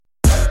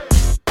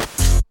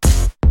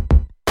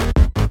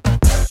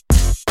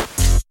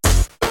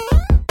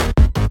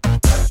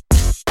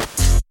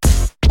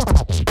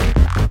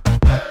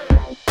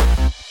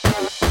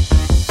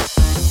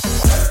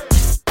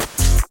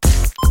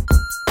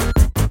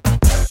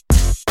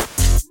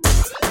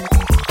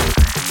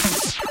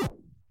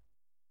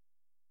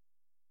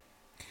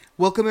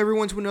Welcome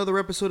everyone to another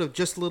episode of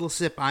Just a Little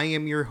Sip. I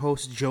am your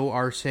host, Joe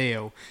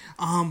Arceo.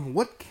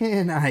 What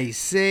can I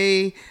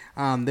say?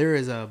 There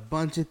is a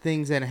bunch of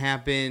things that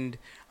happened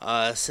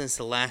since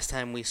the last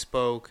time we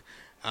spoke.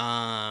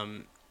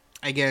 I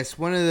guess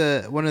one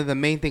of the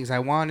main things I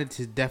wanted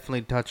to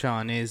definitely touch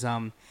on is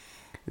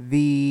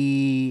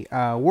the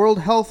World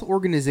Health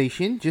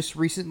Organization just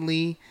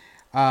recently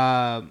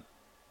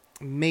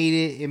made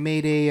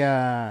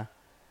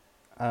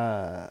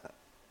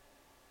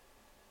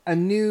a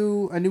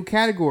new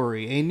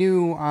category, a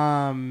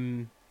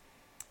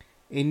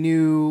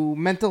new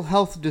mental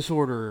health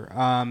disorder,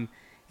 and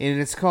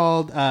it's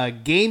called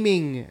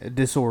gaming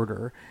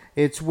disorder.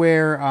 It's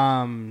where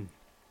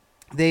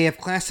they have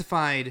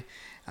classified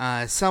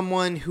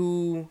someone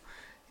who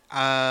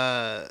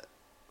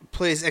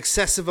plays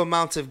excessive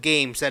amounts of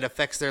games that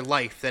affects their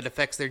life, that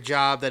affects their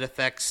job, that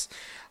affects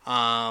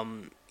their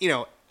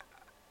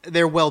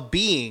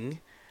well-being.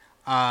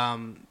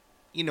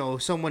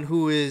 Someone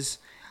who is,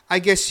 I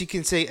guess you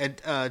can say,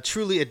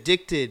 truly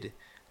addicted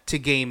to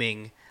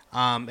gaming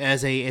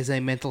as a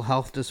mental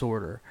health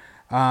disorder,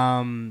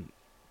 and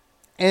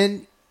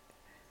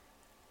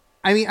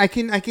I mean I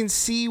can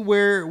see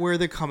where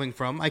they're coming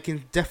from. I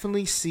can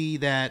definitely see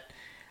that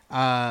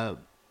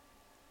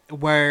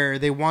where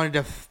they wanted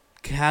to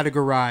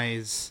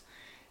categorize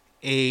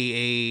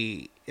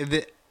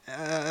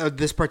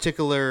this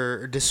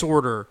particular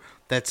disorder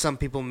that some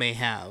people may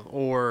have,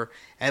 or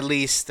at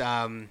least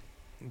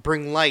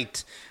bring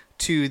light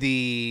to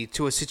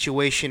a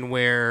situation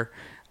where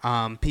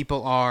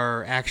people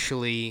are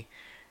actually,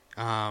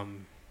 their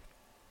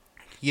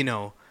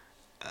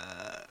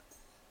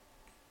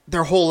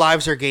whole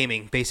lives are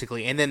gaming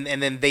basically, and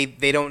then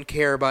they don't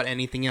care about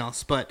anything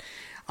else. But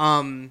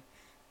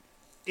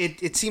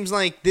it seems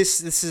like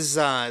this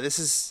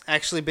has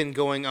actually been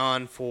going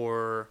on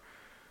for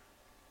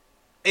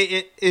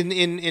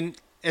in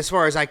as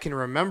far as I can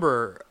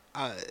remember.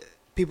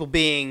 People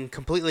being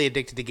completely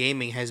addicted to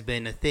gaming has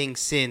been a thing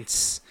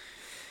since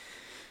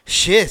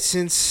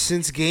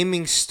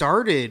gaming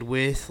started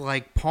with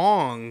like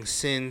Pong,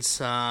 since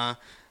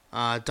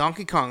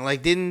Donkey Kong.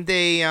 Like, didn't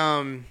they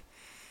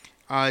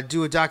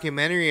do a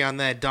documentary on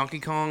that Donkey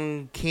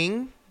Kong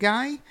King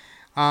guy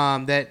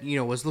that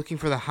was looking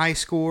for the high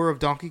score of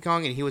Donkey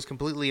Kong, and he was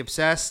completely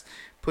obsessed,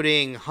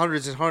 putting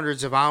hundreds and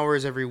hundreds of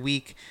hours every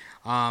week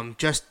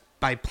just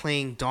by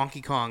playing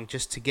Donkey Kong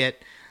just to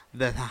get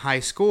the high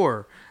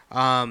score.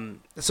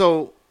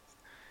 So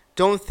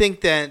don't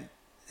think that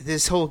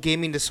this whole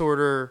gaming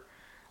disorder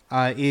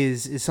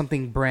is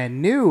something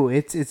brand new.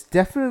 It's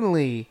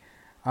definitely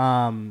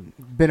been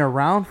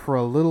around for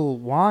a little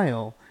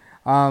while.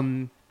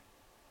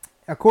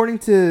 According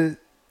to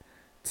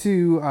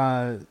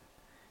some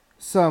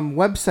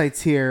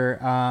websites here,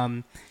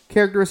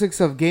 characteristics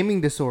of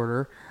gaming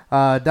disorder,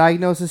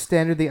 diagnosis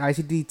standard, the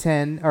ICD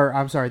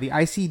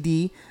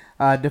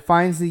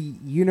defines the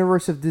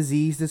universe of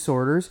disease,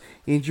 disorders,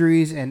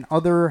 injuries, and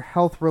other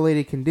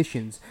health-related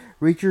conditions.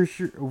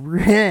 Researchers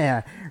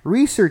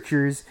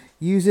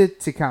use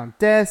it to count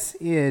deaths,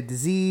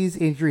 disease,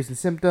 injuries, and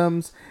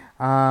symptoms.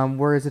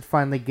 Where is it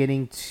finally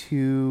getting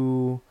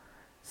to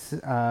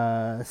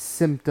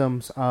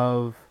symptoms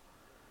of...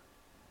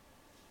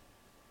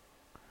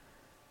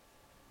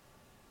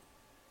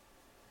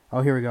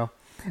 Oh, here we go.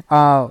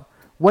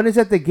 One is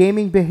that the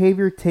gaming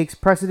behavior takes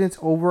precedence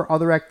over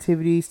other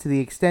activities to the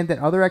extent that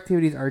other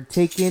activities are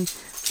taken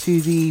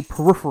to the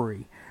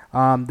periphery.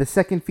 The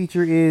second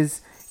feature is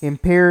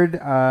impaired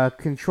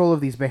control of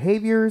these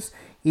behaviors.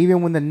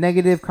 Even when the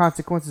negative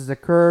consequences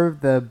occur,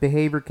 the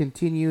behavior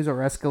continues or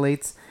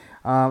escalates.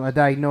 A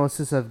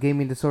diagnosis of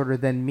gaming disorder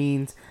then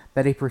means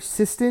that a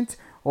persistent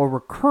or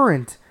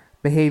recurrent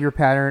behavior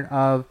pattern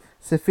of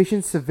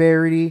sufficient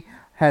severity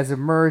has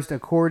emerged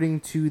according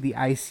to the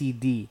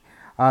ICD.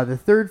 The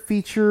third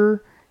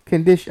feature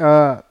is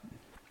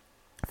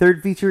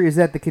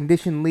that the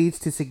condition leads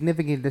to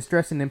significant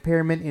distress and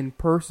impairment in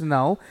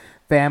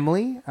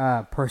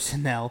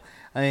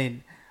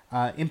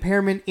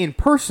impairment in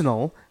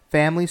personal,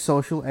 family,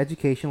 social,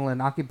 educational,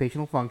 and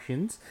occupational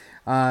functions.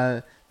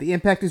 The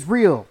impact is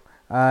real,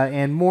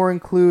 and more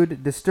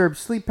include disturbed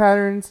sleep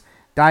patterns,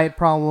 diet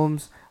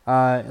problems,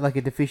 like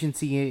a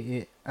deficiency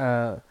in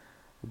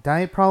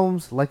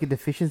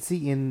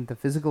the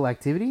physical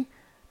activity.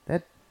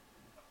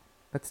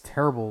 That's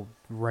terrible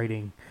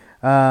writing.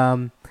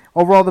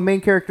 Overall, the main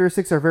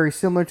characteristics are very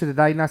similar to the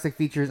diagnostic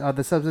features of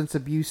the substance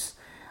abuse.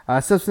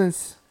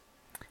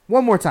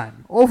 One more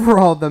time.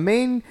 Overall, the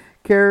main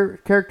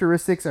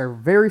characteristics are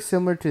very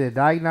similar to the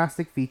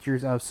diagnostic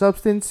features of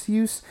substance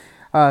use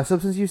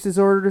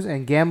disorders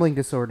and gambling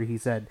disorder, he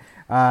said.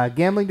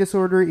 Gambling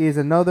disorder is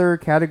another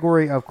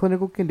category of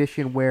clinical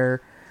condition which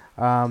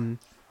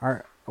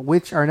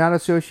are not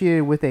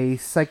associated with a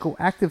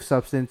psychoactive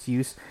substance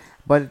use,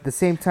 but at the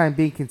same time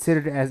being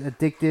considered as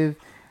addictive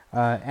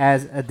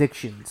as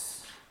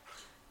addictions.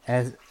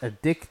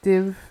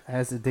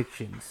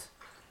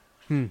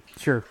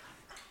 Sure.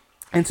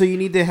 And so you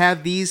need to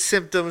have these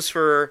symptoms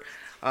for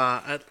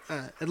at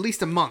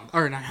least a month,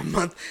 or not a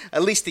month,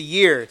 at least a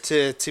year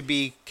to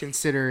be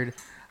considered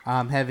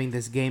having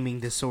this gaming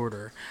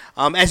disorder.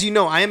 As you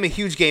know, I am a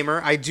huge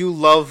gamer. I do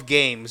love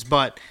games,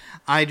 but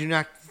I do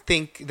not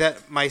think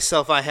that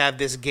myself I have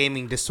this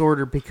gaming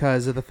disorder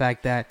because of the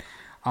fact that,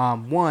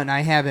 one,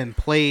 I haven't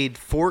played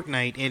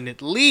Fortnite in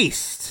at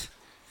least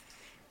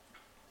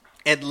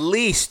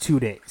 2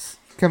 days.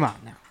 Come on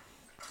now.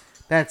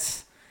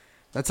 That's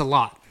a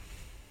lot.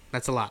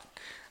 That's a lot.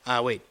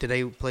 Wait, did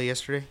I play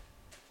yesterday?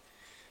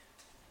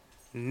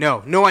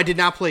 No, I did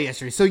not play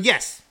yesterday. So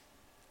yes,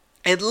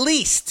 at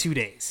least 2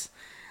 days.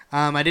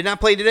 I did not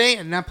play today. I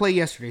did not play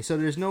yesterday. So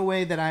there's no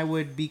way that I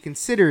would be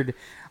considered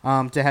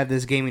to have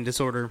this gaming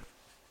disorder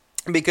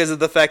because of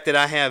the fact that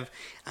I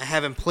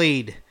haven't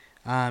played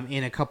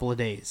in a couple of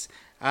days.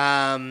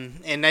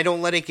 And I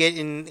don't let it get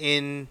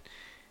in.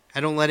 I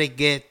don't let it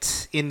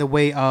get in the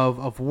way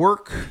of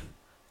work.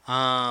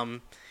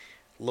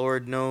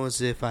 Lord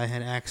knows if I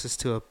had access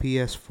to a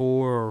PS4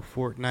 or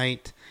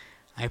Fortnite,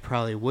 I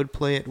probably would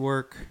play at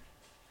work.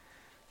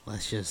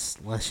 Let's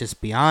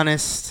just be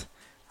honest.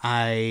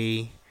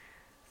 I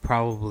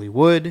probably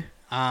would.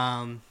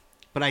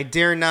 But I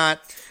dare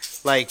not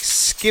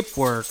skip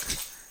work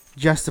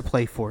just to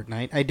play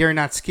Fortnite. I dare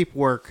not skip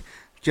work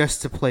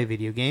just to play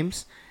video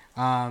games.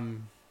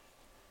 And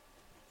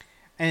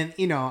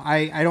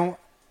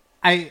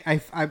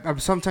I'm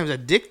sometimes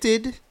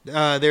addicted.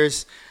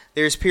 There's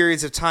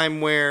periods of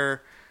time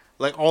where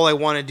all I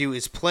want to do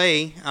is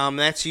play.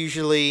 That's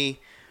usually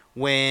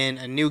when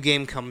a new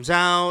game comes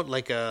out,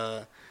 like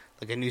a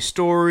new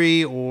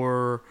story,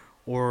 or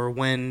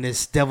when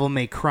this Devil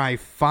May Cry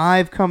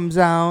 5 comes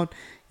out.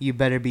 You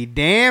better be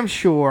damn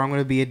sure I'm going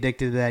to be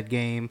addicted to that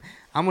game.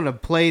 I'm going to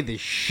play the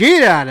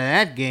shit out of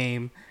that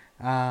game.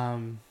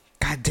 God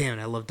damn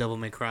it, I love Devil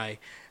May Cry.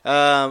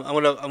 I'm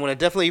gonna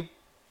definitely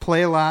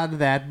play a lot of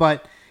that,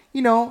 but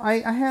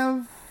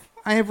I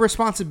have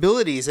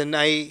responsibilities, and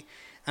I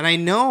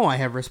know I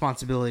have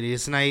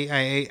responsibilities, and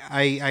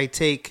I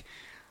take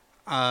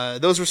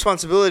those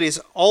responsibilities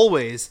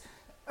always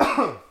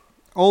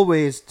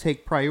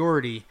take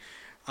priority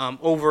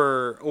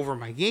over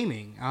my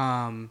gaming.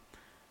 I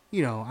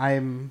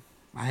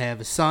have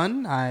a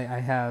son. I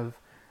have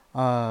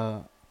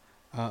a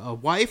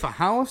wife, a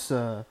house,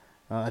 a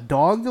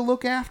dog to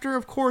look after.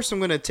 Of course, I'm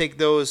going to take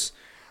those.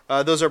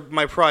 Those are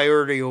my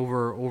priority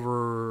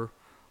over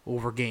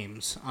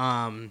games.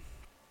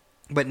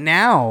 But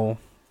now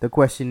the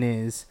question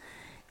is,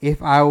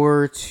 if I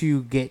were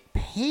to get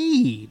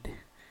paid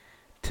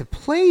to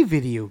play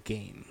video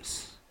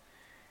games,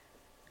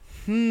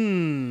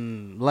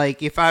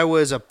 if I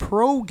was a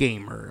pro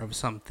gamer of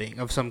some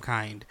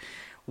kind,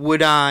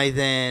 would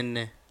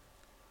it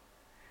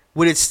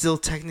still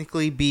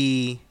technically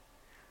be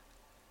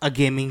a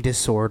gaming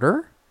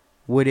disorder?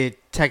 Would it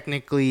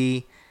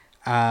technically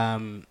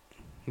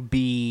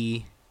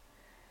be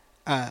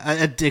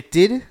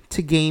addicted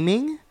to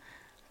gaming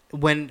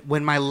when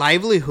my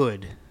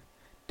livelihood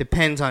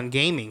depends on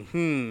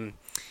gaming?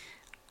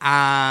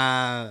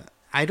 I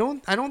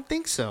don't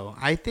think so.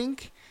 I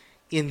think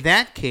in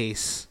that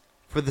case,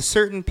 for the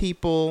certain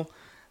people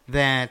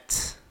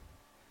that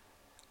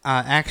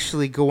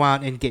actually go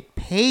out and get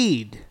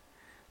paid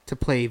to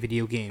play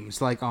video games,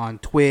 like on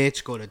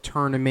Twitch, go to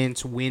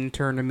tournaments, win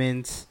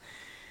tournaments,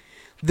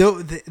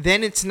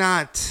 then it's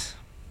not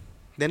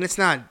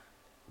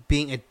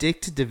being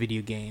addicted to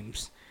video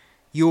games.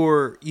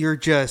 You're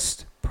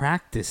just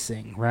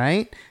practicing,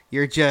 right?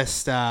 You're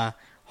just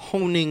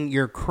honing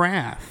your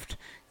craft.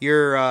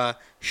 You're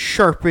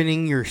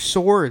sharpening your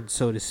sword,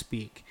 so to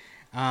speak.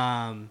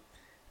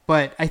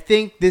 But I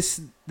think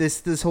this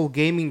whole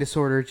gaming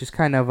disorder just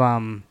kind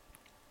of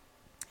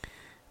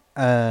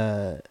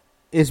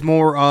is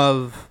more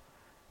of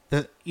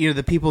the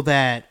people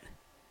that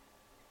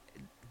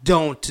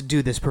don't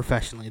do this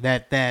professionally,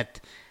 that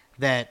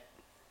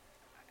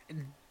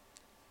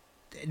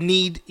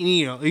need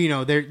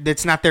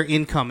that's not their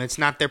income, it's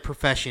not their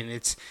profession,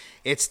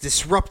 it's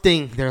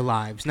disrupting their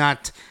lives,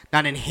 not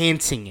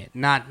enhancing it,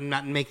 not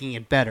making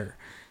it better.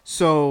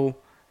 So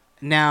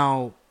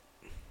now,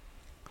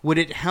 would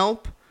it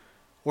help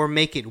or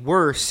make it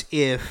worse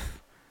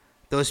if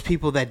those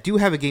people that do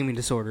have a gaming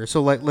disorder,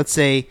 so let's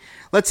take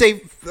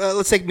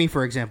me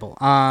for example,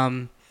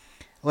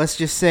 let's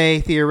just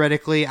say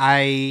theoretically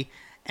I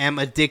am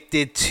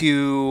addicted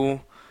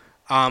to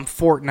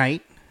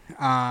Fortnite,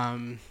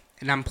 and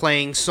I'm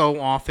playing so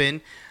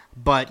often,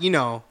 but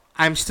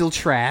I'm still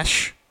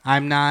trash.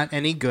 I'm not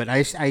any good.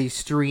 I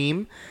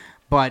stream,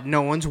 but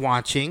no one's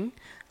watching.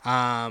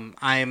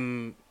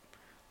 I'm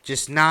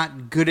just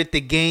not good at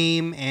the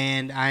game,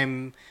 and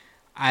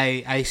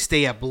I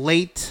stay up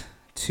late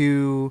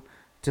to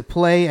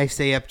play. I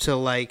stay up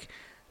till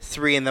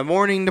 3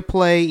 a.m. to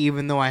play,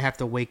 even though I have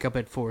to wake up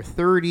at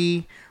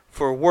 4:30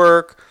 for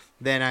work.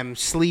 Then I'm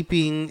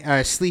sleepy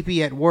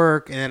at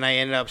work, and then I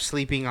end up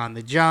sleeping on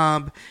the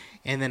job,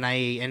 and then I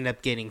end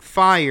up getting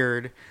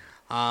fired,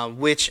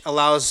 which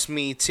allows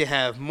me to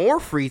have more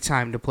free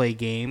time to play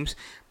games.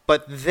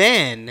 But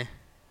then,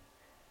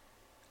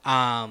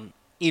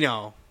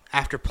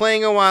 after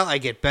playing a while, I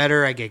get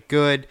better, I get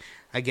good,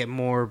 I get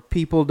more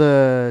people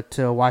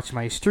to watch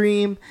my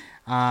stream.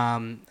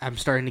 I'm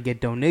starting to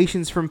get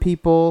donations from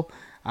people.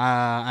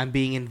 I'm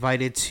being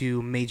invited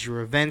to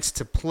major events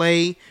to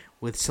play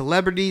with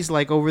celebrities,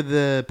 like over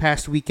the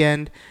past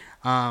weekend.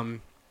 Over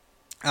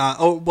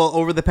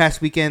the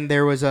past weekend,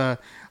 there was a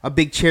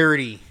big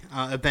charity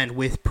event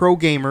with pro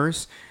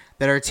gamers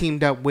that are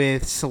teamed up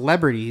with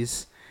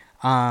celebrities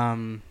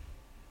to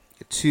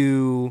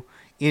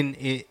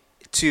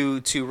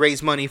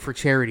raise money for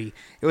charity.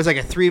 It was like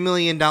a $3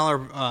 million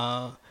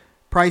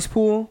prize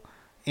pool,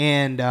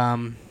 and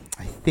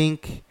I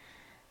think,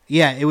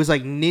 it was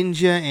like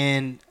Ninja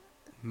and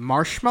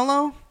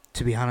Marshmallow.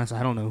 To be honest,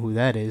 I don't know who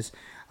that is.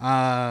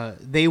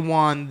 They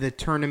won the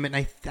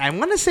tournament. I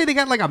want to say they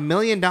got like $1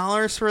 million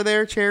for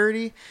their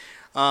charity.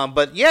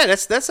 But yeah,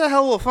 that's a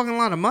hell of a fucking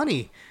lot of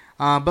money.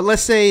 But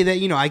let's say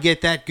that I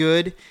get that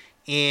good,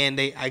 and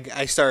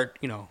I start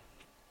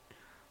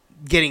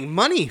getting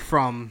money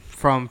from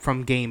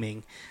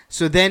gaming.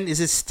 So then, is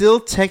it still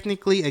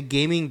technically a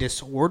gaming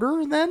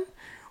disorder then,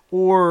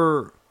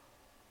 or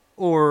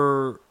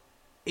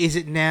is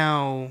it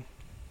now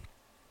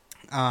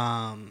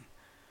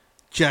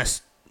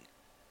just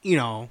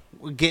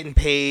getting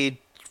paid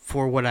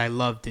for what I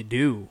love to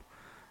do?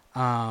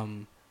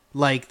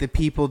 Like the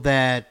people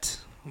that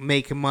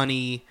make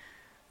money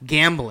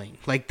gambling,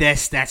 like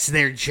that's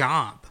their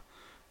job.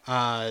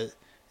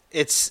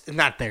 It's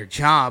not their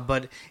job,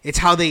 but it's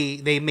how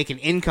they make an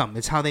income.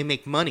 It's how they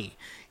make money,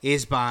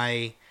 is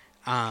by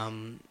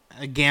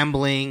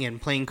gambling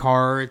and playing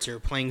cards or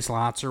playing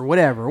slots or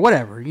whatever,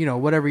 whatever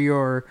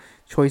your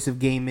choice of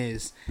game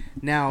is.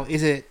 Now,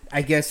 is it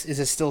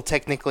still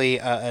technically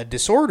a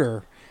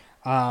disorder?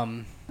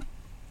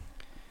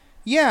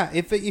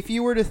 If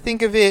you were to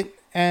think of it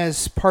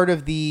as part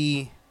of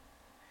the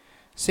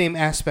same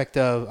aspect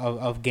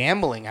of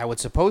gambling, I would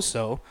suppose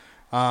so.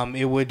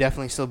 It would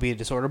definitely still be a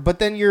disorder, but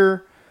then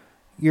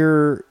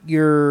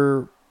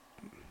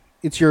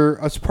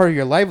it's part of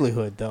your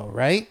livelihood, though,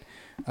 right?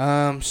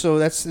 So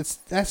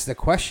that's the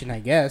question, I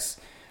guess.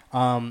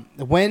 I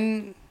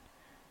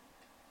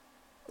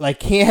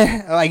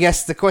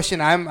guess the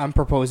question I'm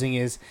proposing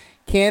is,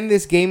 can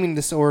this gaming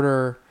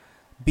disorder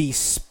be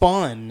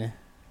spun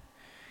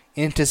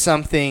into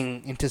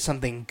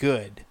something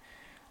good?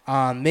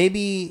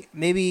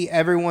 Maybe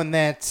everyone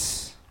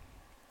that's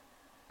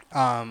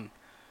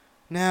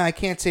I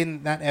can't say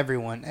not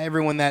everyone.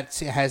 Everyone that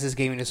has this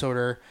gaming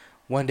disorder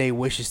one day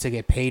wishes to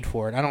get paid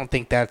for it. I don't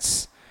think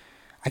that's.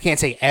 I can't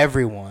say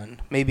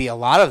everyone. Maybe a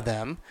lot of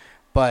them,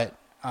 but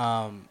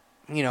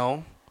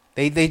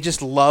they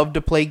just love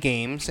to play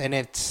games, and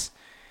it's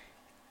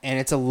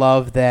a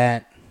love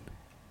that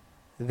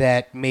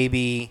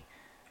maybe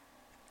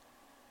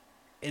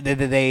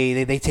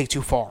they take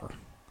too far.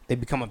 They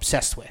become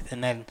obsessed with,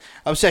 and then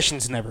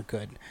obsession's never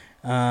good.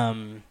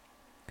 Well,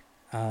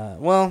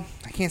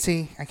 I can't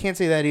say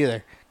that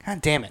either.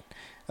 God damn it.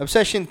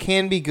 Obsession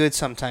can be good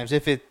sometimes.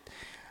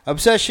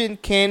 Obsession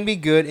can be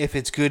good if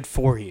it's good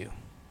for you.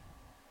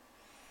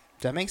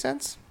 Does that make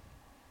sense?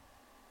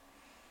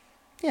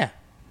 Yeah,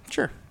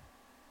 sure.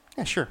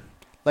 Yeah, sure.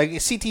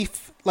 Like C.T.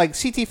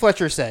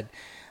 Fletcher said,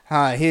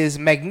 his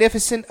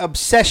magnificent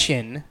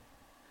obsession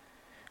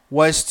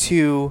was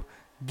to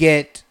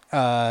get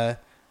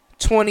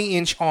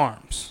 20-inch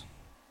arms,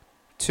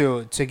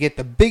 to get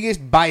the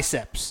biggest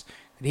biceps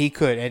that he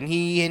could, and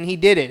he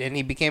did it, and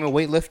he became a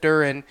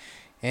weightlifter,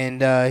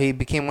 and he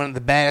became one of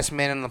the baddest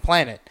men on the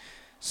planet.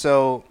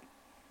 So,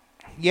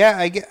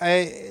 yeah,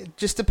 it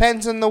just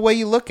depends on the way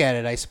you look at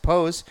it, I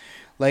suppose.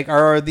 Like,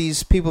 are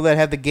these people that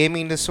have the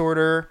gaming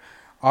disorder,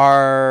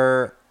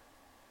 are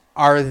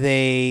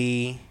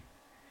they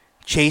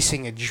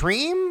chasing a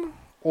dream,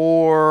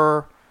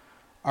 or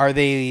are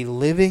they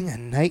living a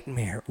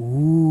nightmare?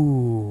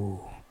 Ooh,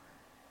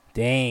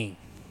 dang.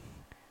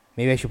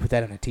 Maybe I should put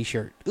that on a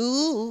t-shirt.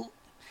 Ooh.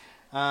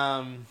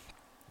 But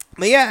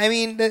yeah, I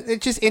mean,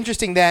 it's just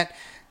interesting that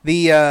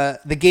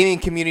the gaming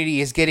community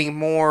is getting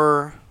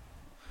more.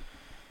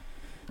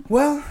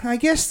 Well, I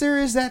guess there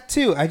is that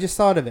too. I just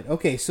thought of it.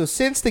 Okay, so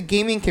since the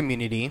gaming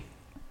community,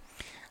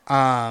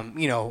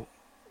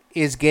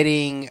 is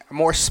getting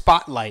more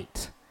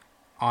spotlight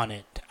on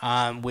it,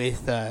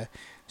 with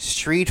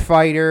Street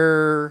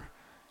Fighter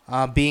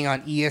being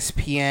on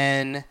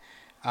ESPN,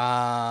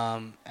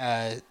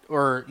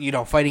 or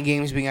fighting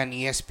games being on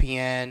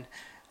ESPN,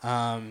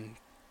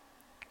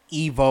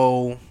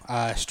 Evo,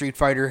 Street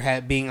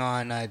Fighter being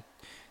on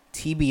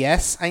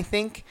TBS, I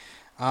think,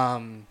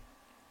 and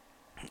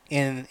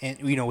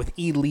with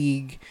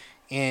E-League,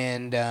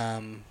 and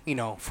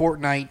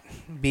Fortnite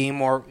being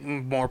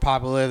more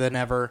popular than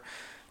ever.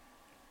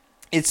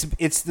 It's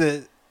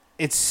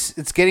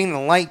getting the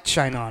light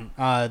shine on.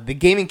 The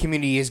gaming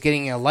community is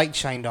getting a light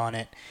shined on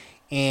it,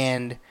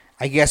 and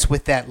I guess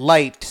with that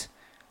light,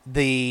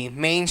 the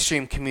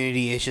mainstream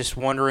community is just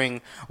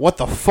wondering, what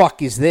the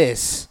fuck is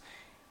this?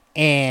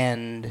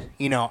 And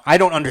I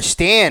don't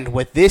understand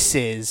what this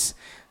is,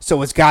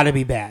 so it's got to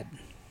be bad.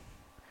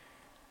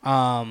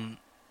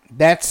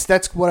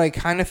 That's what I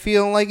kind of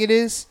feel like it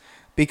is,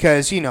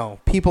 because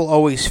people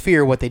always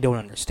fear what they don't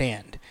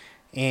understand,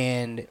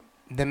 and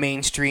the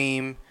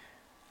mainstream,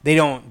 they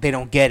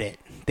don't get it.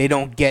 They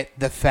don't get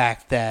the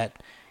fact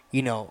that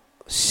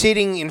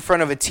sitting in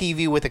front of a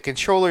TV with a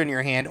controller in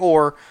your hand,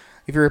 or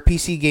if you're a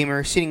PC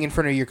gamer, sitting in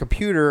front of your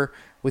computer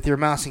with your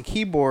mouse and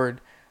keyboard,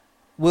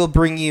 will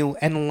bring you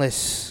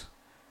endless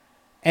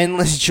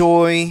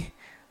joy,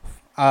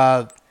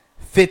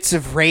 fits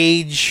of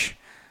rage,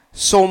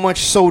 so much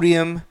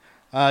sodium.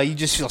 You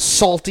just feel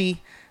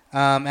salty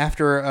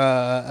after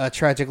a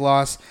tragic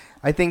loss.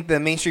 I think the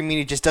mainstream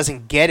media just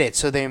doesn't get it,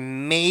 so they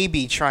may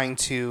be trying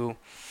to,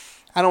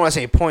 I don't want to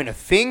say point a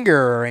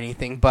finger or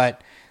anything,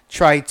 but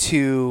try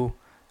to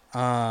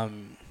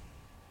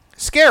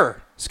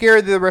scare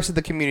the rest of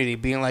the community,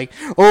 being like,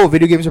 oh,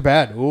 video games are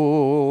bad.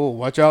 Oh,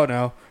 watch out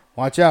now.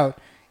 Watch out.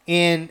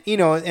 And,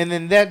 and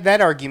then that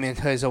argument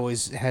has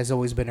always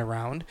been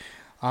around.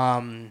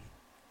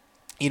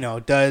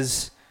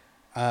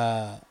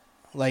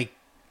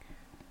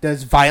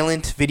 Does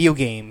violent video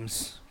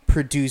games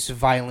produce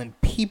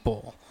violent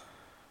people?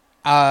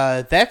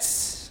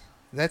 That's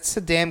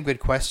a damn good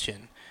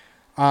question.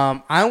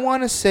 I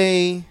want to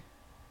say,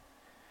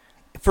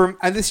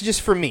 this is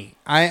just for me.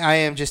 I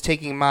am just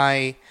taking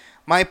my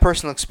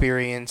personal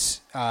experience,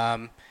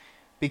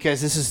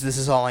 because this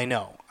is all I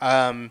know.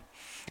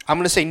 I'm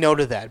going to say no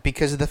to that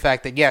because of the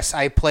fact that, yes,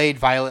 I play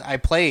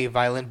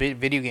violent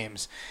video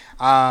games.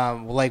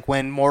 Like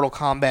when Mortal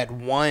Kombat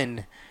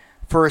 1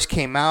 first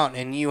came out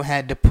and you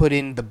had to put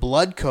in the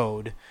blood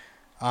code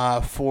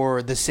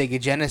for the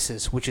Sega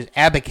Genesis, which is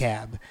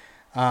ABACAB,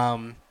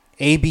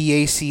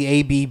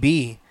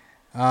 ABACABB,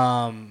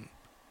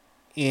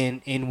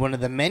 in one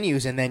of the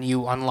menus, and then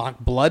you unlock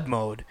blood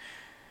mode.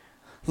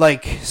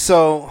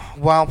 So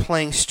while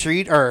playing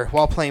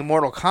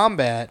Mortal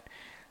Kombat,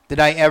 did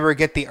I ever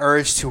get the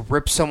urge to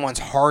rip someone's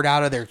heart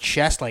out of their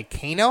chest like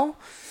Kano?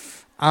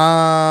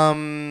 No,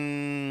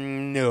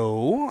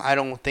 I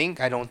don't think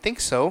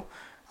so.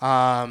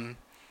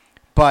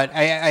 But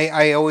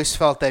I always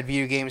felt that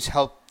video games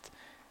helped.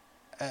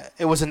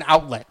 It was an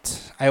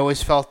outlet. I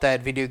always felt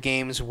that video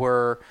games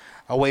were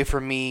a way for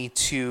me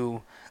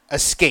to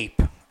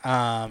escape,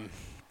 to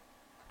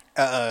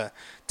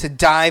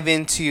dive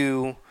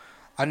into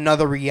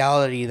another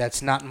reality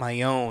that's not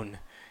my own,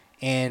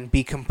 and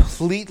be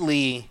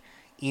completely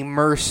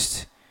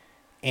immersed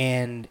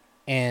and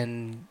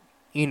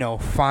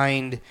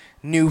find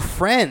new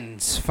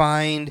friends,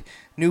 find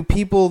new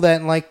people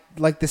that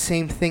like the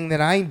same thing that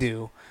I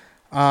do.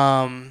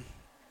 And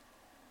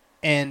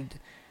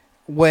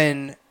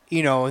when,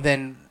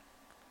 then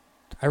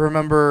I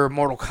remember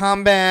Mortal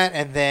Kombat,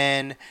 and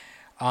then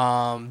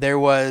there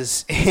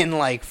was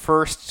in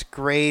first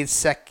grade,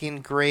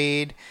 second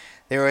grade,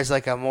 there was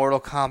a Mortal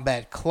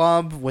Kombat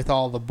club with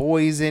all the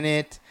boys in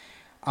it.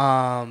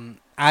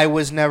 I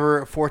was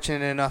never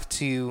fortunate enough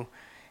to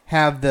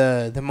have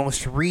the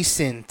most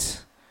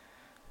recent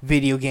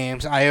video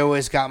games. I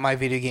always got my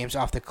video games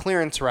off the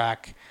clearance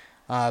rack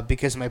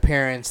because my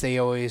parents, they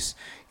always,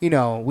 we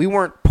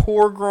weren't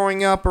poor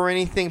growing up or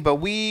anything, but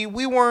we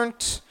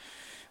weren't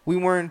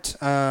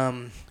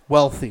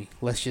wealthy,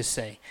 let's just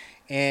say.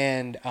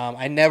 And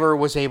I never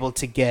was able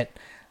to get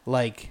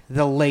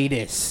the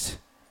latest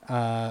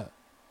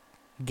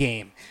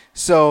game.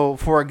 So,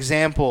 for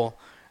example,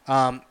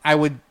 I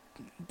would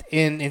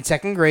in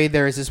second grade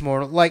there is this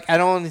Mortal, I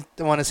don't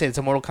want to say it's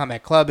a Mortal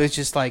Kombat club. It's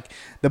just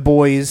the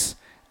boys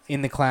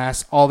in the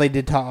class, all they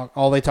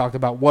talked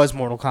about was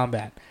Mortal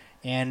Kombat,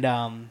 and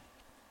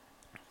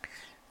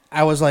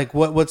I was like,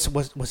 what's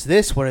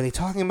this? What are they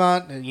talking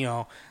about?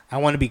 I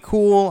want to be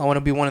cool. I want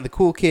to be one of the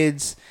cool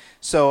kids.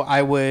 So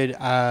I would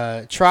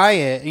try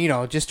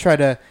it. Just try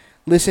to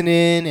listen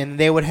in, and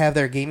they would have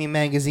their gaming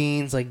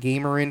magazines like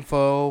Gamer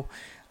Info.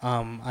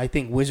 I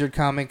think Wizard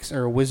Comics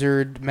or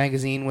Wizard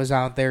Magazine was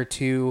out there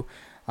too,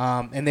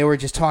 and they were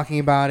just talking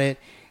about it,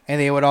 and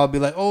they would all be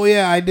like, "Oh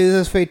yeah, I did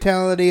this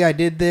fatality, I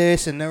did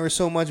this, and there was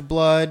so much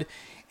blood."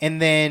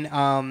 And then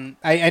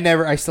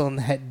I still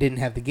didn't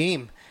have the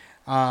game.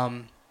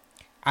 The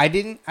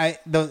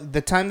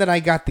time that I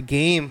got the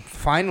game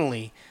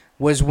finally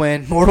was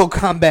when Mortal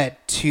Kombat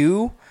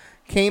 2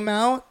 came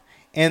out,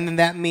 and then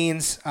that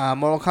means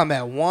Mortal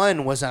Kombat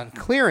 1 was on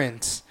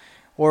clearance.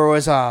 Or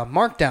was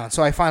markdown.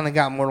 So I finally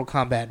got Mortal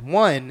Kombat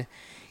 1.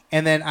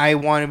 And then I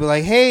wanted to be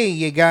like, hey,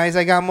 you guys,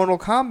 I got Mortal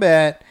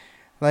Kombat.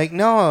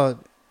 No,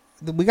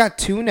 we got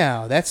 2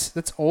 now. That's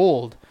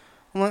old.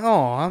 I'm like,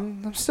 oh,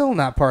 I'm still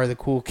not part of the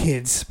cool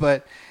kids.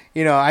 But,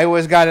 I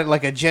always got it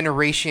a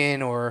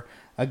generation or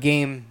a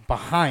game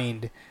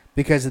behind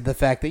because of the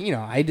fact that,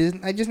 I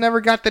just never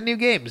got the new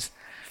games.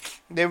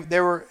 They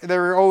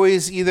were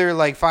always either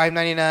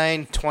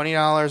 $5.99,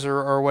 $20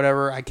 or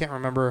whatever. I can't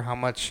remember how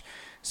much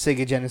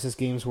Sega Genesis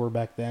games were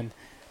back then,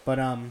 but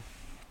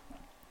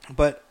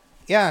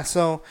yeah.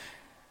 So,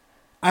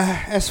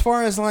 as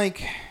far as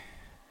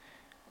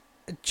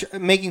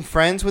making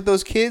friends with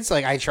those kids,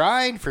 I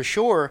tried for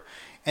sure,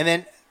 and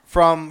then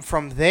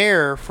from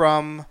there,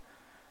 from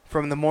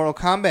the Mortal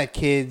Kombat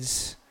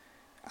kids,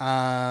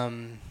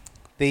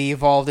 they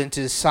evolved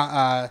into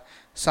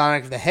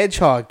Sonic the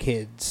Hedgehog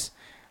kids,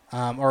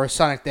 or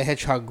Sonic the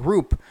Hedgehog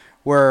group,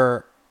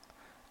 where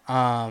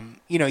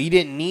you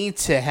didn't need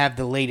to have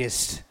the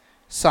latest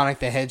Sonic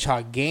the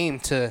Hedgehog game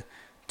to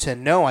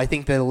know. I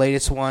think the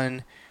latest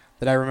one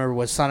that I remember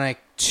was Sonic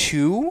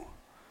 2,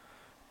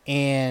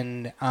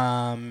 and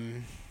I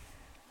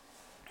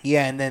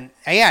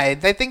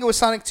think it was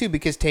Sonic 2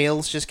 because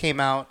Tails just came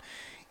out,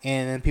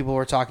 and then people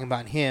were talking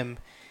about him,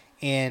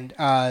 and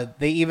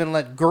they even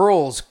let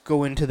girls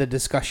go into the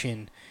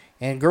discussion,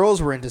 and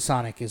girls were into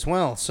Sonic as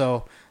well.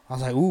 So I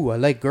was like, ooh, I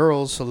like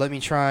girls, so let me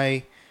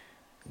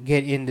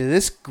get into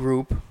this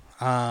group,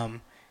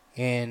 and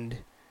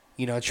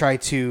try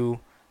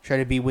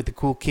to be with the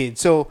cool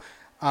kids. So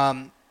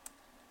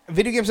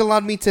video games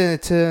allowed me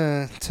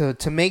to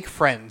make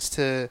friends,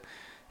 to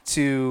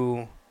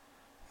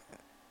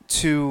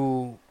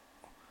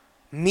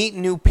meet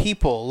new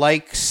people,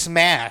 like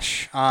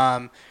Smash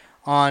not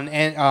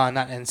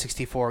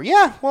N64.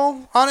 Yeah,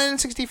 well, on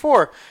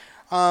N64.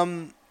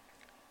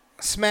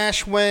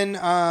 Smash when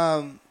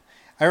I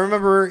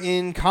remember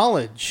in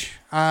college,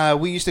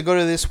 we used to go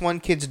to this one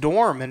kid's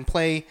dorm and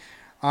play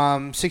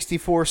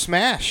 64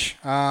 Smash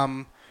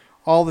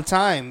all the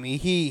time.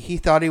 He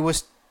thought he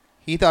was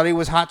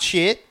hot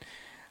shit,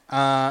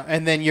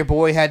 and then your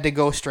boy had to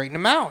go straighten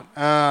him out.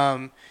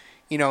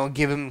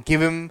 Give him.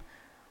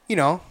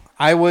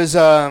 I was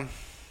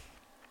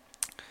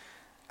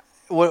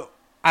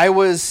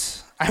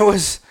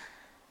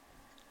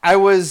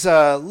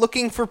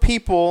looking for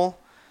people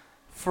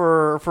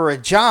for a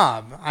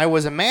job. I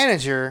was a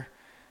manager,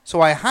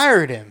 so I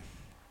hired him.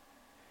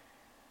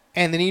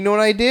 And then you know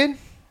what I did?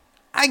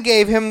 I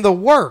gave him the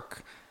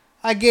work.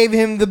 I gave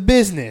him the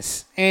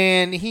business,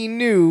 and he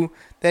knew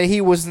that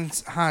he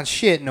wasn't hot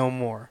shit no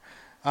more.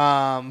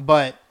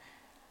 But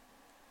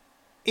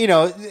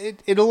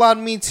it allowed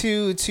me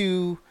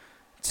to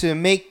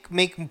make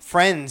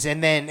friends,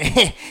 and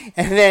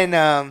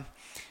then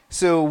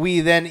so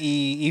we then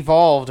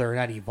evolved, or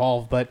not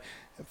evolved, but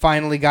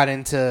finally got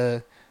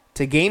into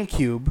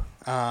GameCube,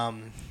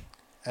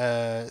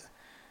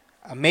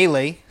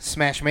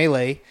 Smash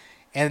Melee,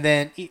 and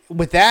then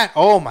with that,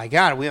 oh my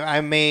god,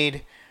 I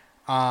made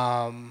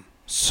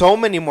so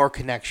many more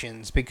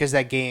connections because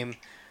of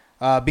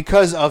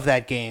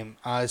that game,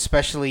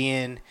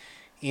 especially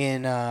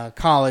in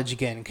college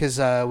again, because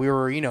we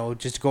were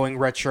just going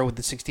retro with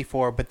the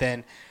 64, but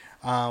then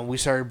we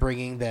started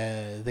bringing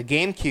the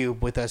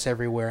GameCube with us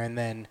everywhere, and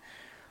then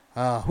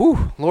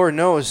Lord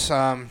knows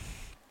how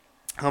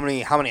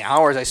many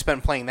hours I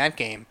spent playing that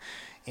game,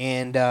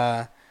 and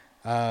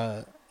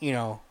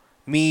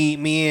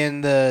me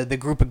and the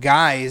group of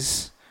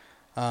guys,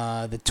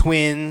 the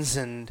twins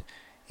and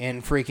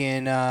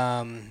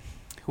freaking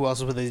who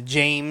else was with it?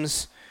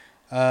 James.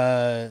 We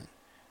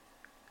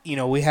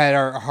had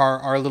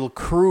our little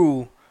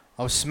crew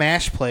of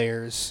Smash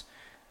players,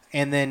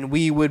 and then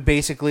we would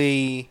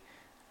basically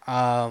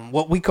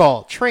what we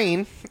call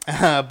train,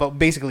 but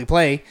basically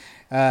play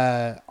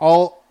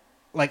all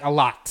like a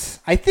lot.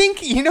 I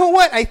think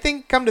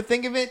come to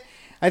think of it,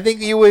 I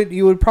think you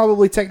would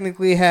probably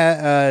technically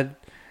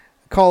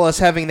call us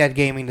having that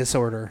gaming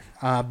disorder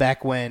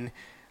back in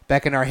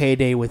our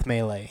heyday with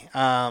Melee,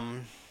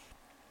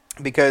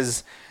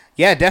 because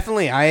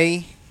definitely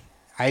I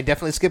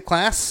definitely skipped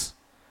class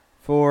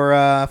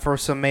for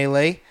some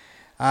Melee.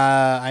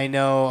 I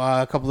know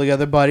a couple of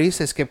other buddies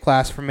that skipped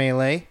class for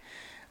Melee.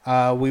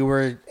 We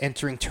were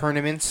entering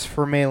tournaments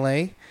for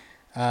Melee.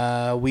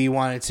 We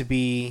wanted to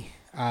be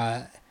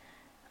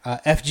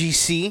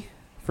FGC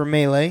for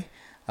Melee.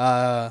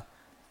 Or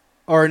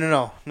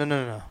no,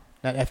 not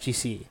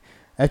FGC.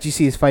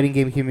 FGC is Fighting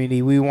Game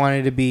Community. We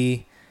wanted to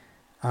be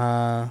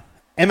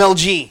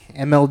MLG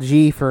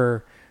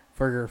for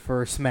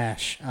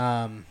Smash,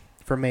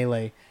 for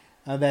Melee.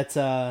 That's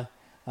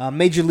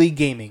Major League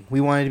Gaming.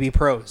 We wanted to be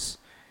pros.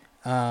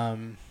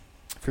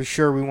 For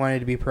sure, we wanted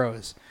to be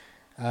pros.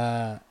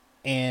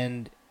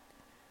 And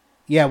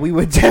yeah, we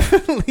would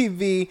definitely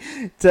be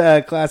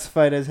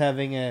classified as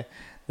having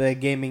the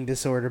gaming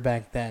disorder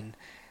back then.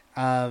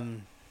 But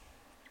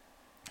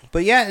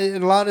yeah,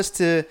 it allowed us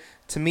to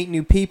meet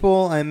new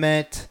people. I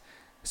met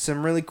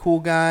some really cool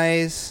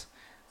guys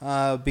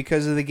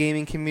because of the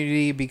gaming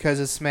community, because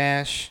of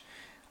Smash.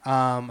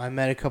 I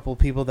met a couple of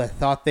people that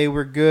thought they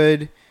were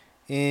good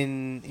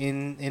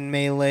in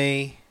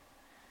Melee,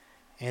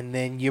 and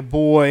then your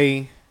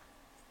boy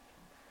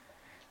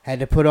had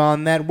to put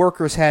on that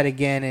worker's hat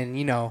again and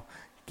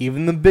give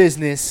him the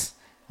business.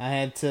 I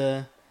had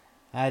to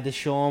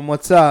show him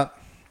what's up.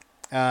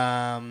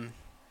 But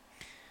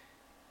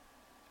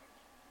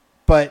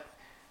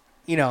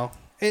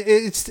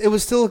it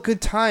was still a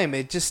good time.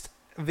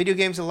 Video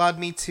games allowed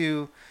me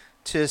to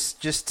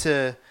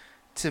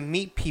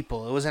meet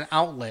people. It was an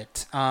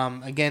outlet.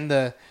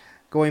 Again,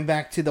 going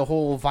back to the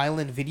whole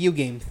violent video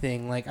game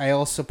thing. Like, I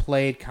also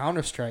played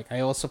Counter-Strike.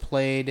 I also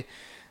played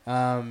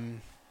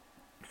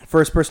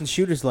first-person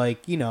shooters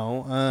like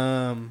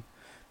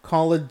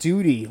Call of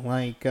Duty.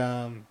 Like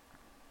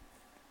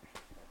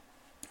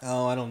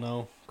Oh, I don't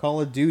know.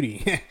 Call of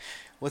Duty.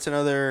 What's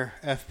another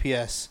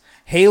FPS?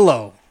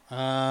 Halo.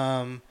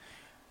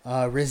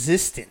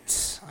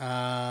 Resistance.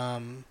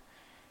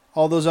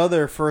 All those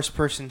other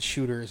first-person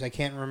shooters. I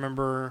can't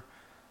remember.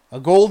 A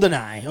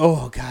GoldenEye.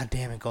 Oh, god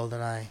damn it,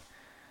 GoldenEye.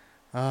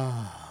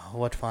 Oh,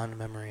 what fond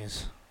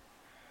memories.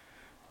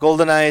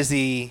 GoldenEye is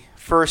the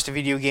first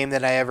video game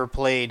that I ever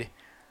played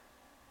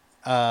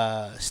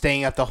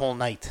staying up the whole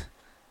night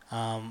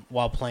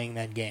while playing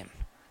that game.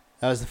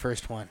 That was the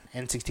first one.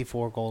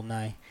 N64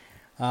 GoldenEye.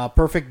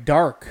 Perfect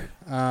Dark.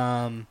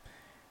 Yeah,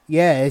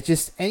 it's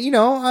just,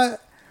 and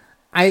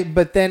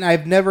but then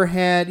I've never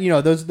had,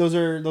 those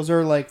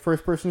are like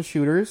first person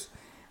shooters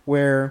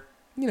where,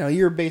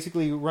 you're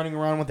basically running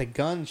around with a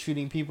gun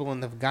shooting people in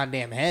the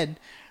goddamn head.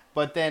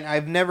 But then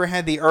I've never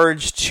had the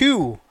urge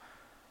to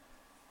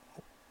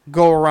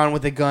go around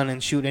with a gun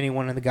and shoot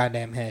anyone in the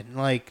goddamn head.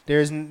 Like,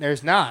 there's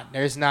not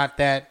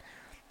that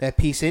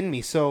piece in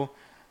me. So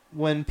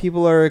when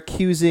people are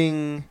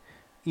accusing,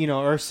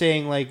 or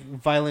saying like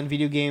violent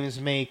video games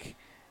make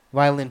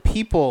violent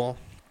people,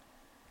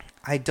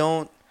 I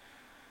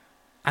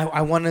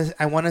want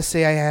to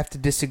say I have to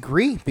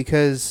disagree,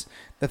 because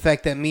the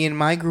fact that me and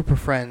my group of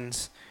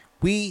friends,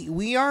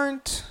 we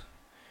aren't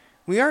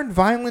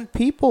violent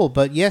people,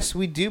 but yes,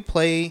 we do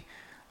play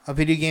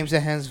video games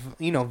that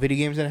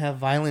have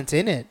violence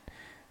in it.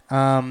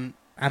 I'm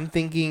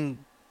thinking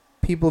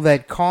people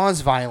that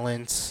cause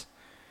violence,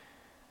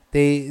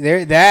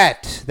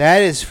 that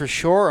is for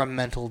sure a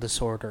mental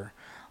disorder.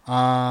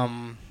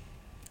 And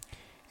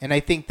I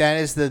think that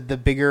is the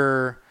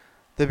bigger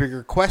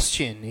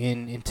question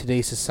in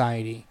today's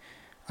society.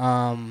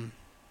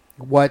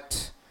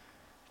 What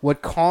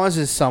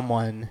causes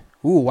someone?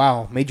 Ooh,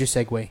 wow! Major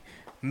segue.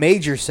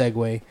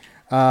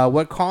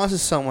 What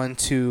causes someone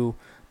to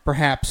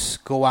perhaps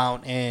go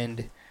out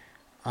and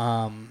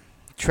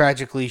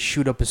tragically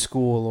shoot up a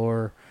school,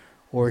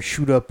 or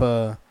shoot up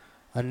a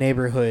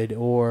neighborhood,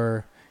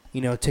 or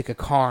take a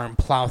car and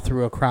plow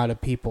through a crowd of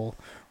people?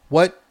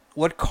 What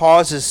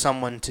causes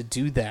someone to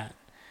do that?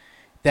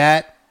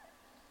 That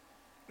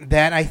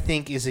I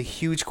think is a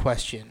huge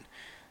question,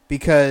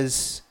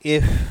 because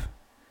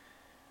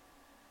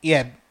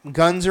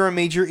guns are a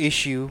major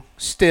issue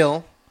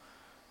still,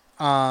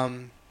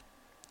 and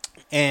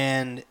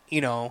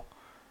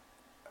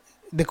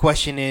the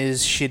question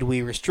is, should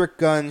we restrict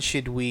guns?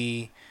 Should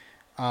we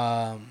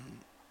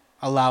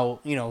allow,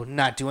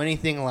 not do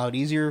anything, allow it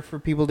easier for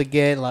people to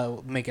get,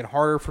 make it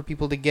harder for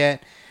people to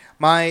get?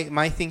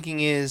 My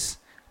thinking is,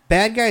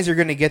 bad guys are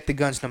going to get the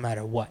guns no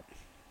matter what.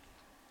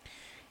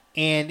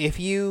 And if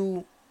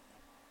you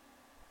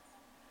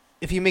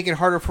make it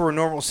harder for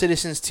normal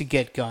citizens to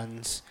get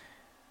guns,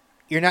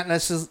 you're not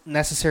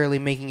necessarily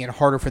making it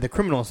harder for the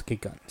criminals to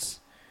get guns.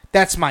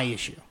 That's my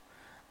issue.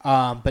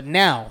 But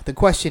now the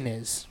question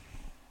is,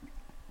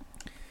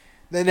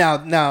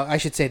 now I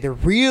should say the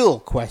real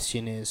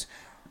question is,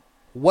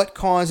 what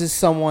causes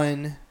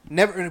someone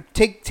never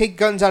take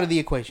guns out of the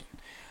equation?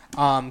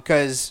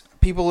 Because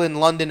people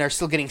in London are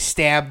still getting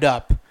stabbed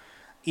up,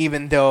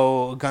 even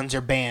though guns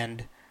are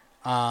banned.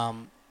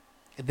 Everyone's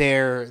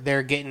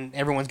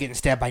getting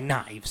stabbed by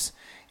knives,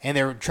 and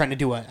they're trying to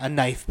do a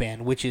knife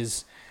ban, which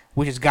is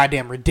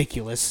goddamn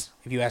ridiculous,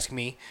 if you ask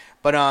me.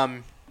 But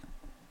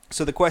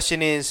so the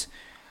question is,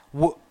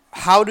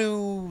 how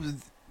do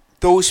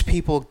those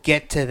people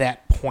get to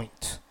that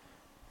point?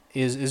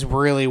 Is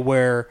really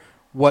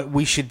what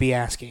we should be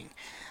asking.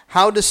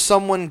 How does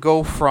someone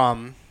go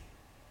from,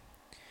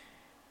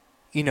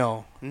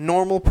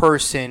 normal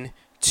person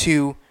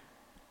to,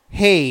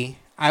 hey,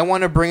 I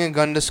want to bring a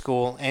gun to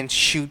school and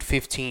shoot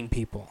 15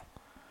 people?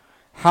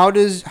 How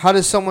does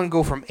someone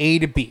go from A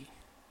to B,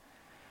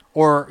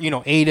 or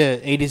A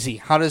to Z?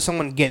 How does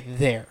someone get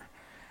there?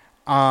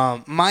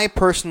 My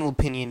personal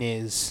opinion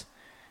is,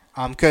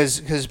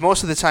 because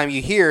most of the time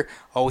you hear,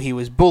 oh, he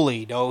was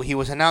bullied, oh, he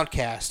was an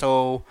outcast,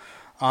 oh,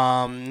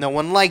 no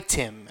one liked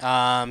him,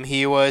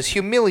 he was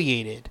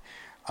humiliated.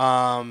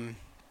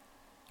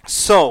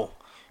 So,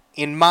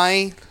 in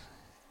my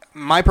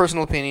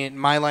personal opinion,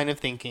 my line of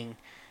thinking,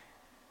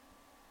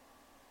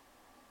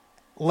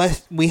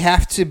 we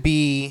have to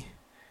be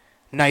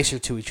nicer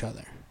to each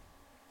other.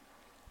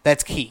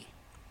 That's key.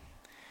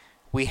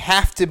 We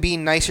have to be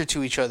nicer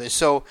to each other.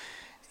 So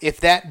if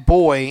that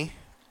boy,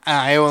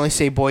 I only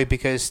say boy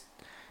because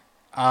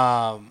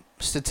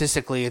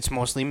statistically it's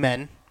mostly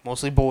men,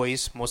 mostly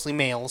boys, mostly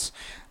males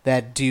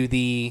that do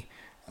the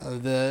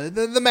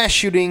mass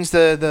shootings,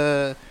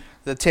 the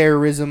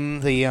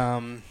terrorism,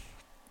 and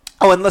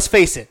let's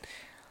face it,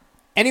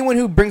 anyone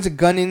who brings a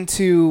gun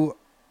into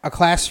a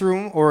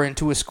classroom or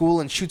into a school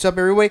and shoots up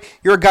everywhere,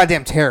 you're a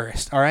goddamn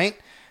terrorist, all right?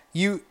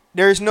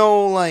 There's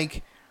no,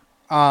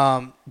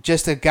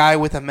 just a guy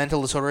with a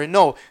mental disorder.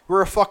 No,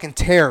 we're a fucking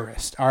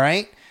terrorist, all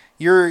right?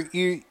 You're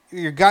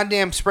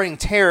goddamn spreading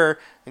terror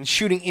and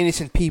shooting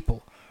innocent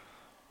people.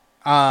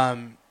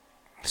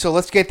 So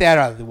let's get that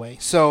out of the way.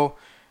 So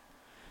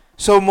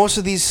most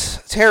of these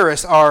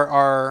terrorists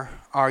are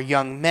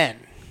young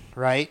men,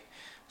 right?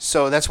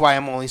 So that's why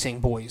I'm only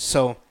saying boys.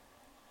 So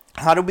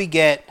How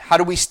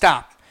do we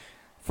stop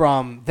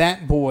from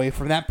that boy,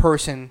 from that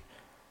person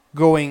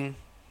going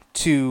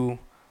to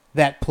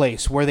that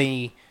place where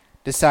they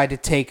decide to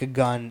take a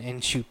gun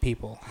and shoot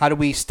people? How do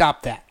we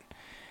stop that?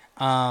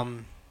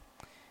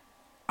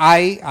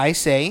 I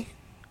say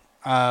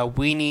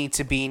we need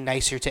to be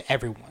nicer to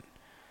everyone.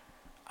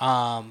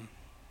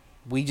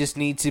 We just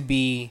need to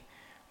be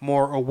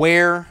more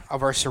aware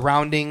of our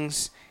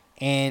surroundings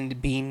and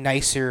be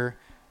nicer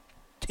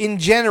in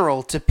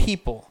general to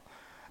people.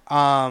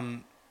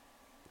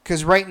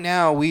 Because right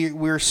now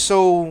we're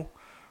so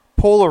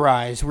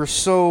polarized. We're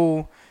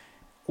so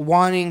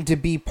wanting to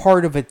be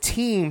part of a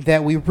team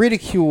that we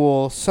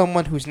ridicule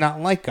someone who's not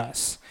like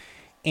us.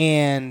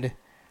 And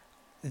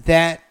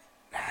that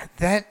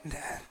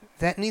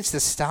needs to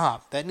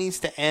stop. That needs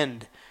to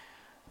end.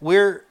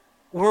 We're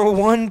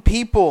one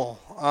people.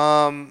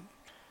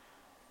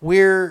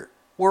 We're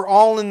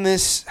all in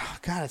this. Oh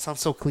God, it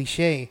sounds so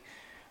cliche.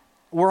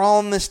 We're all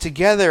in this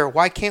together.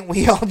 Why can't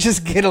we all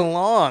just get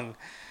along?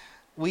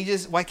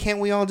 Why can't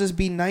we all just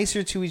be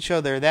nicer to each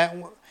other?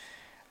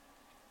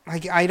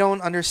 I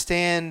don't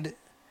understand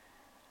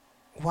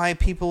why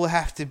people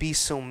have to be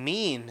so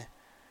mean.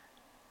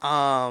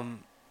 Yeah,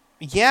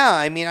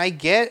 I mean, I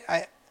get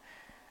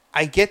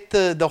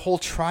the whole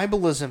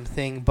tribalism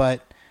thing,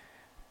 but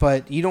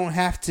you don't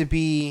have to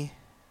be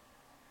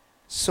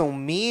so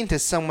mean to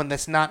someone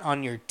that's not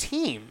on your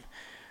team.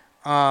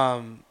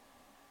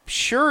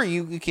 Sure,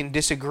 you can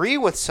disagree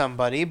with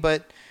somebody,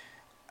 but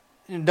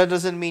that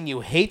doesn't mean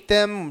you hate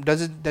them.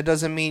 That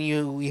doesn't mean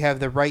you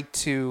have the right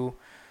to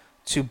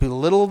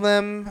belittle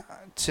them,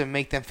 to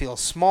make them feel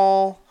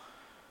small,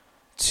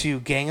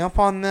 to gang up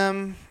on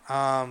them.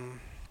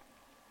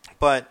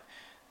 But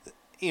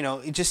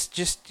it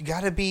just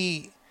gotta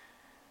be.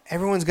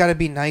 Everyone's gotta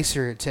be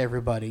nicer to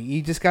everybody.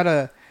 You just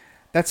gotta.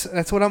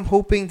 That's what I'm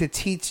hoping to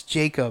teach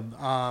Jacob.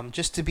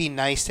 Just to be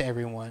nice to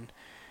everyone.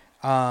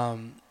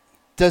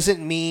 Doesn't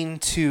mean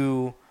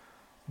to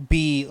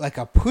be like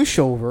a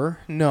pushover.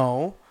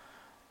 No.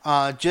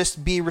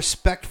 Just be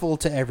respectful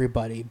to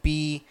everybody.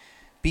 Be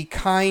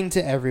kind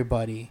to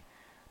everybody.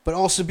 But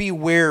also be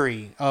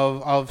wary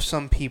of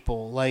some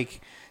people.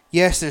 Like,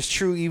 yes, there's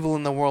true evil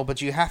in the world,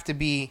 but you have to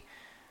be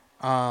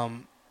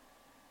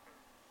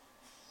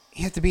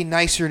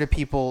nicer to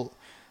people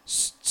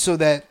so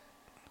that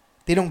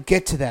they don't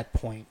get to that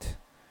point.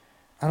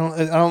 I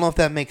don't know if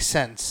that makes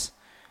sense.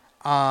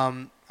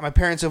 My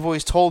parents have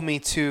always told me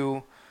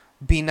to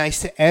be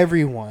nice to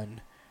everyone,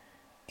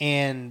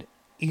 and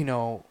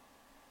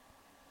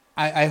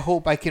I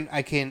hope I can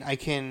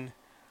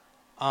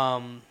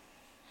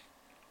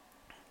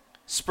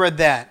spread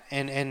that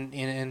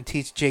and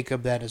teach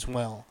Jacob that as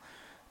well.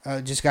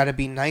 Just got to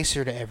be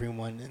nicer to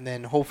everyone, and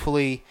then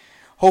hopefully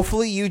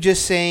you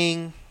just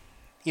saying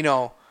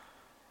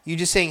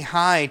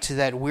hi to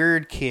that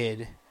weird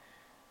kid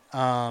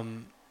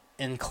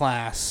in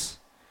class.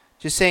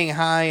 Just saying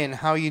hi and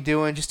how you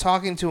doing, just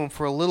talking to him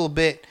for a little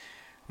bit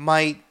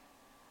might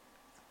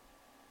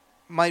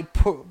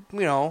put,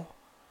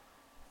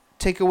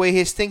 take away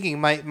his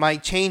thinking,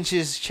 might change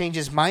his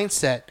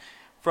mindset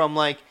from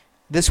like,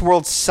 this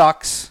world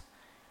sucks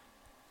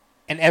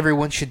and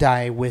everyone should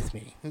die with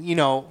me.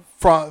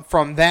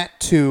 From that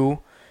to,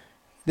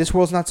 this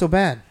world's not so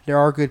bad. There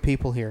are good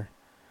people here.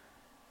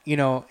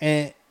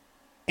 And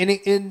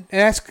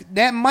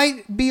that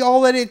might be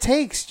all that it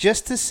takes,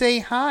 just to say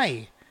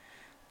hi.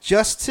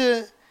 Just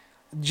to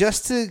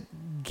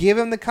give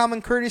him the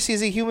common courtesy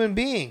as a human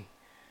being.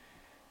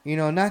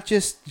 Not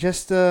just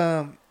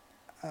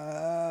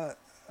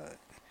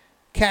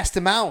cast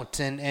him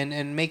out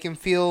and make him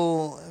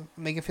feel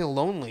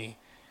lonely.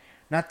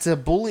 Not to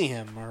bully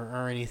him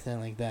or anything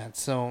like that.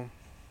 So,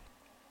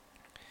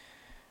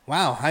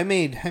 wow, I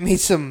made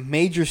some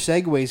major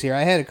segues here.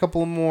 I had a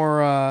couple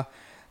more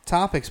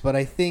topics, but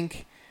I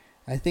think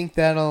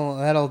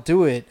that'll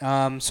do it.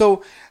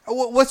 So,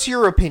 what's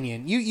your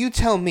opinion? You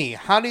tell me.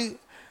 How do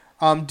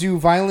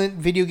violent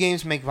video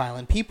games make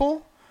violent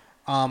people?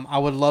 I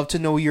would love to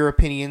know your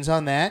opinions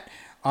on that.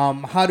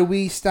 How do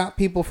we stop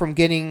people from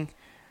getting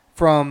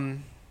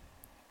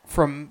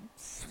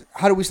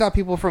how do we stop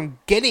people from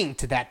getting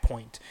to that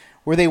point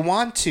where they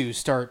want to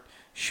start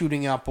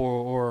shooting up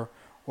or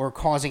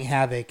causing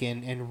havoc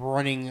and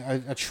running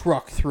a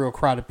truck through a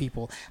crowd of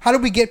people? How do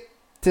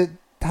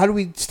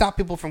we stop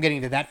people from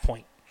getting to that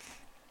point?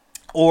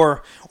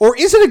 Or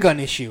is it a gun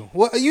issue?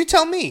 Well, you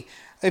tell me.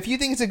 If you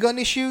think it's a gun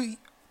issue,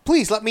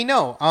 please let me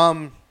know.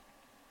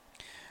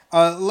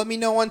 Let me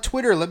know on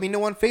Twitter. Let me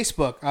know on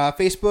Facebook.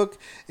 Facebook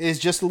is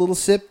Just a Little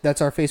Sip. That's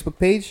our Facebook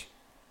page.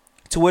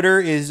 Twitter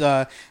is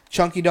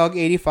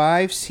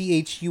ChunkydOg85,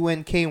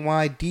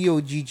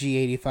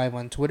 ChunkyDogg85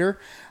 on Twitter.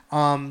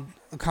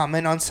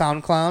 Comment on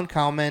SoundCloud.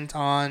 Comment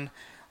on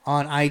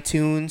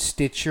iTunes,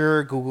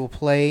 Stitcher, Google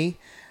Play,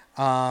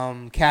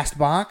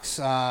 Castbox.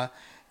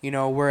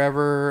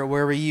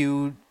 Wherever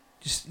you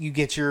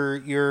get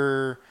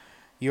your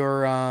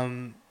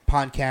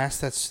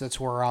podcast. That's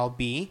where I'll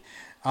be.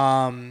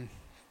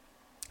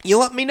 You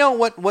let me know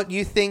what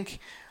you think.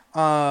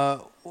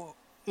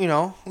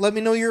 let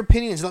me know your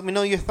opinions. Let me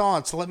know your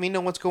thoughts. Let me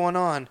know what's going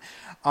on.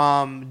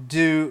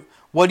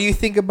 What do you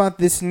think about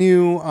this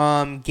new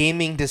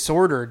gaming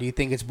disorder? Do you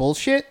think it's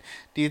bullshit?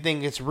 Do you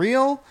think it's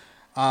real?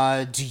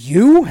 Do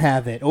you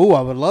have it? Oh,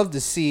 I would love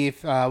to see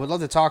if I would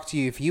love to talk to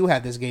you if you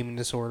have this gaming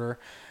disorder.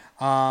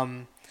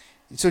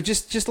 So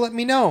just let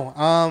me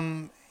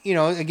know.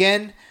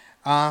 Again,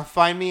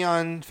 find me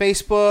on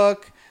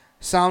Facebook,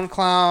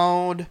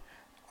 SoundCloud,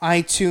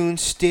 iTunes,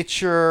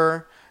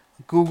 Stitcher,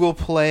 Google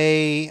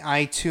Play,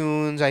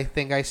 iTunes. I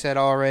think I said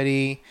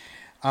already.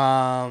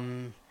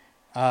 Find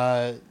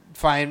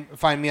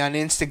me on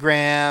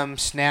Instagram,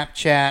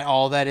 Snapchat.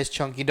 All that is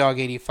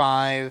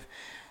ChunkyDog85.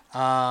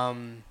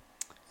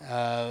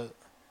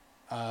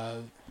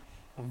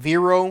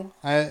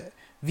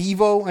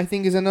 Vivo, I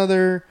think, is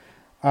another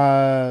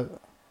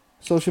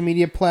social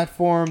media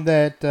platform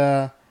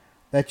that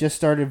just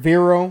started.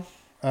 Vero,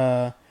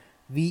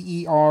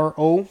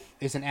 Vero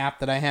is an app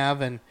that I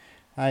have, and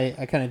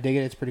I kind of dig it.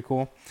 It's pretty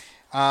cool.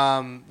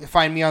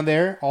 Find me on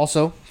there,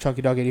 also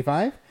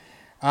ChunkyDog85.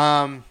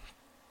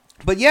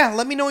 But yeah,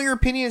 let me know your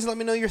opinions. Let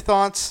me know your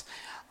thoughts.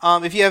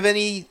 If you have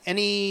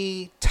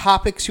any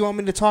topics you want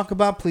me to talk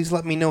about, please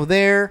let me know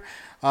there.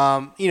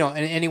 And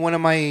any one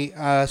of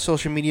my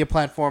social media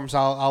platforms,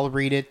 I'll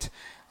read it.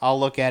 I'll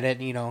look at it.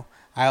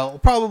 I'll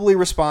probably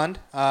respond,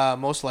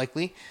 most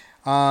likely.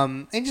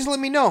 And just let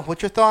me know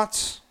what your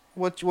thoughts,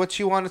 what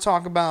you want to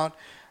talk about,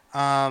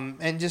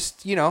 and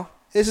just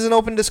this is an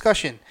open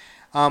discussion.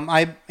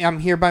 I'm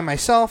here by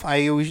myself.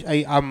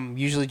 I'm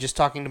usually just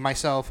talking to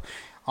myself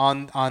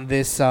on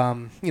this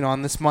on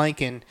this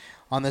mic and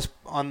on this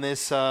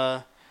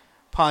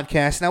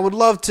podcast, and I would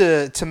love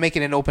to make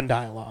it an open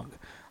dialogue.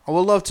 I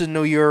would love to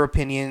know your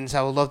opinions.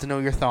 I would love to know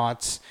your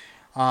thoughts.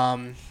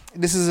 I'd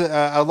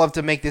love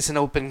to make this an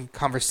open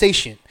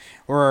conversation,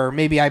 or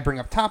maybe I bring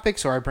up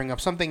topics, or I bring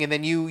up something, and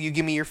then you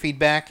give me your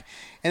feedback,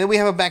 and then we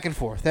have a back and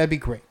forth. That'd be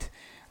great.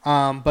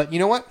 But you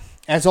know what?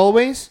 As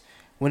always,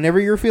 whenever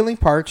you're feeling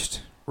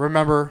parched,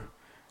 remember,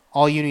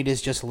 all you need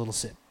is just a little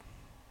sip.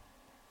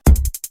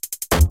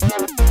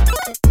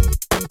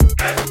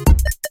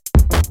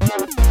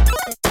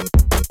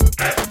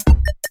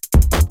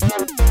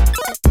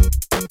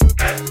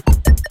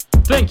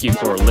 Thank you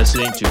for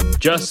listening to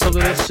Just a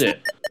Little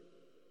Sip.